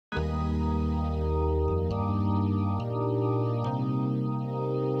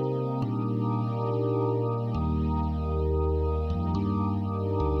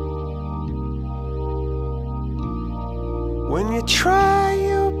When you try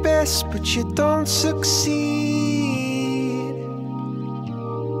your best but you don't succeed,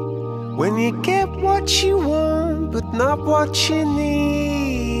 when you get what you want but not what you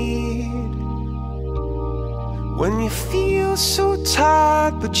need, when you feel so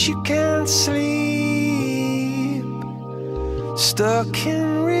tired but you can't sleep, stuck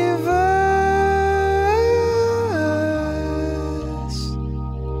in reverse,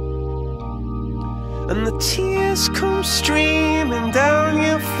 and the tears come streaming down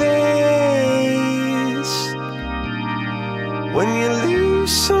your face, when you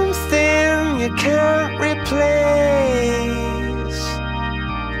lose something you can't replace,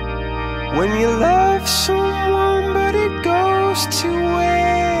 when you love someone but it goes to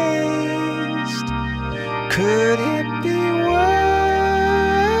waste. Could it be worse?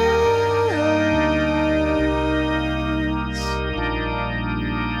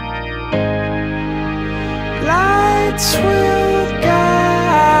 Lights will guide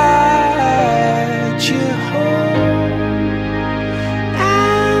you home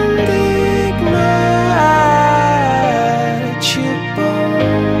and ignite your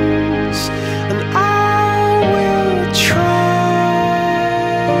bones, and I will try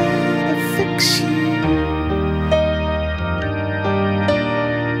to fix you.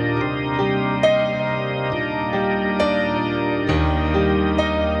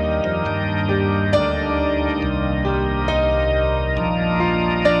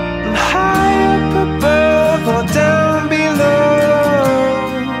 And high up above or down below,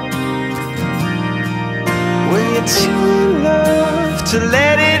 when you're too in love to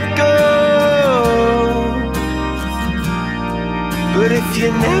let it go. But if you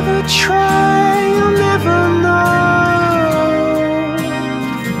never try, you'll never know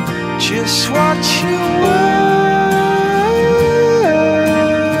just what you were.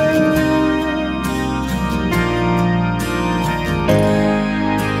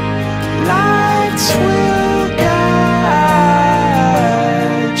 Lights will guide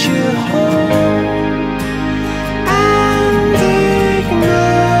you home and ignite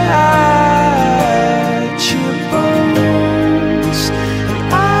your bones, and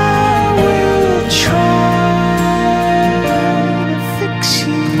I will try to fix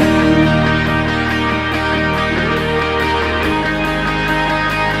you.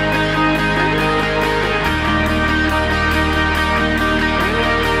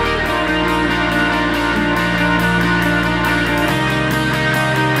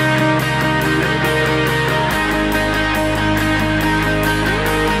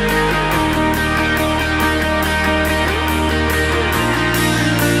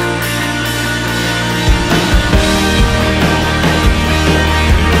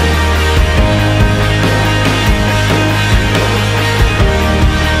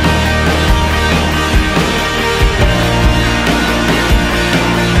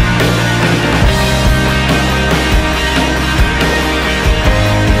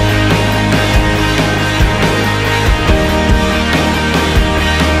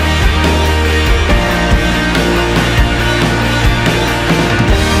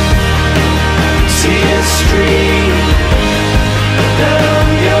 Tears stream down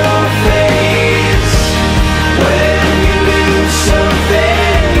your face when you lose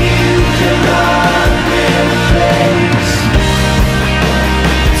something you cannot replace.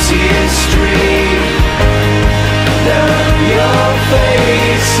 Tears stream down your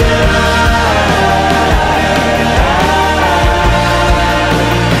face, and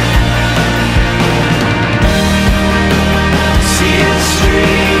tears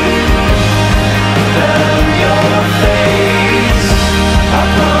stream down your face. I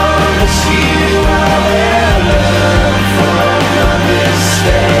promise you I will learn from your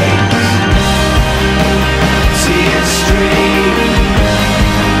mistakes. Tears stream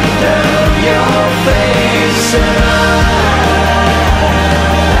down your face, and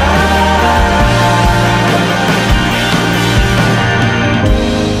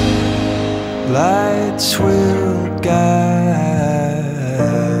lights will guide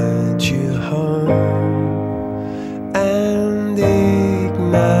you home and ignite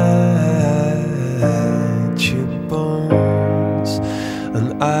your bones, and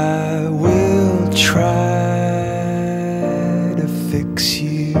I will try to fix you.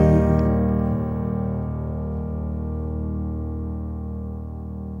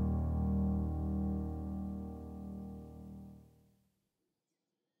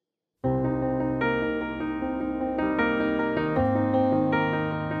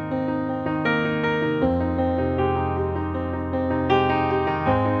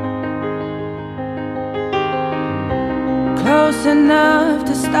 Close enough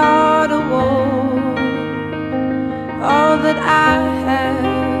to start a war. All that I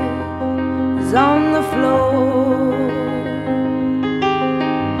have is on the floor.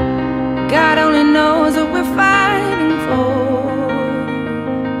 God only knows what we're fighting for.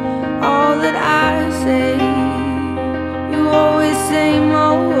 All that I say, you always say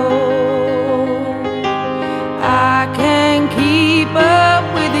more. I can't keep up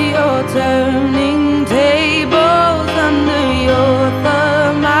with your turning tables under your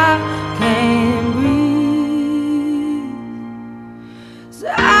thumb. I can't breathe, so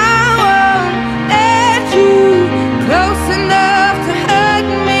I won't let you close enough to hurt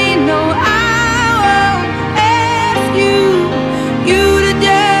me. No, I won't ask you to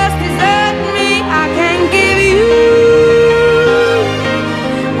just desert me. I can't give you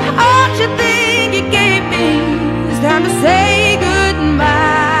all you think you gave me. It's time to say goodbye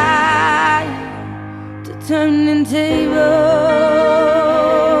to turning tables,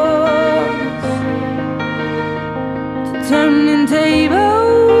 to turning tables.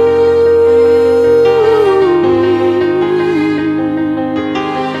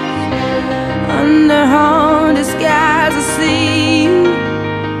 Under haunted skies I see you.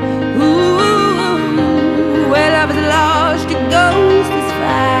 Ooh, where love is lost, your ghost is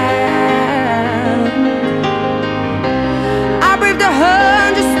found. I braved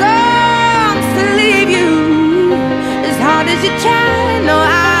 100 storms to leave you. As hard as you try, no,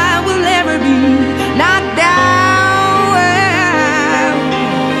 I will never be knocked down.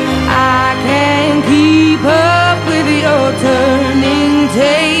 I can't keep up with your turning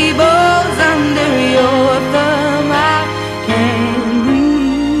tables under your thumb. I can't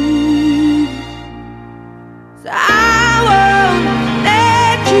breathe, so I won't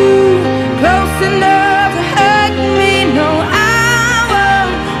let you close enough to hurt me. No, I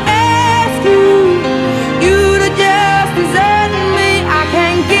won't ask you to just desert me. I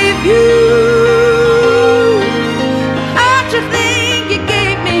can't give you all you think you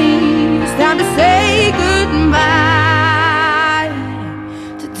gave me. It's time to say goodbye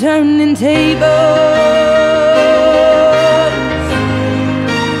to turning tables,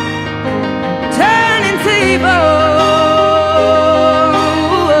 turning tables.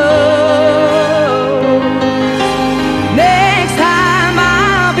 Next time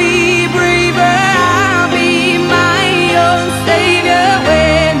I'll be braver, I'll be my own savior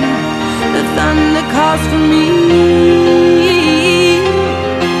when the thunder calls for me.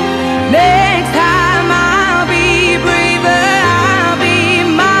 Next time I'll be braver, I'll be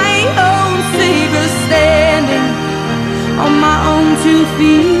my own savior, standing on my own 2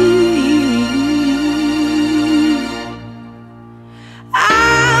 feet. I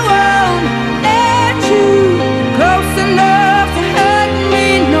won't let you close enough to hurt me.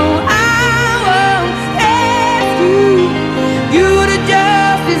 No, I won't ask you to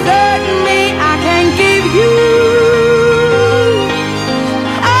just desert me. I can't give you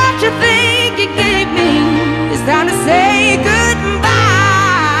all you think you gave me. It's time to say goodbye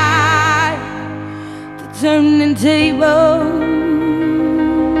to turning tables,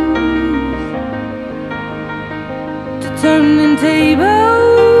 to turning tables.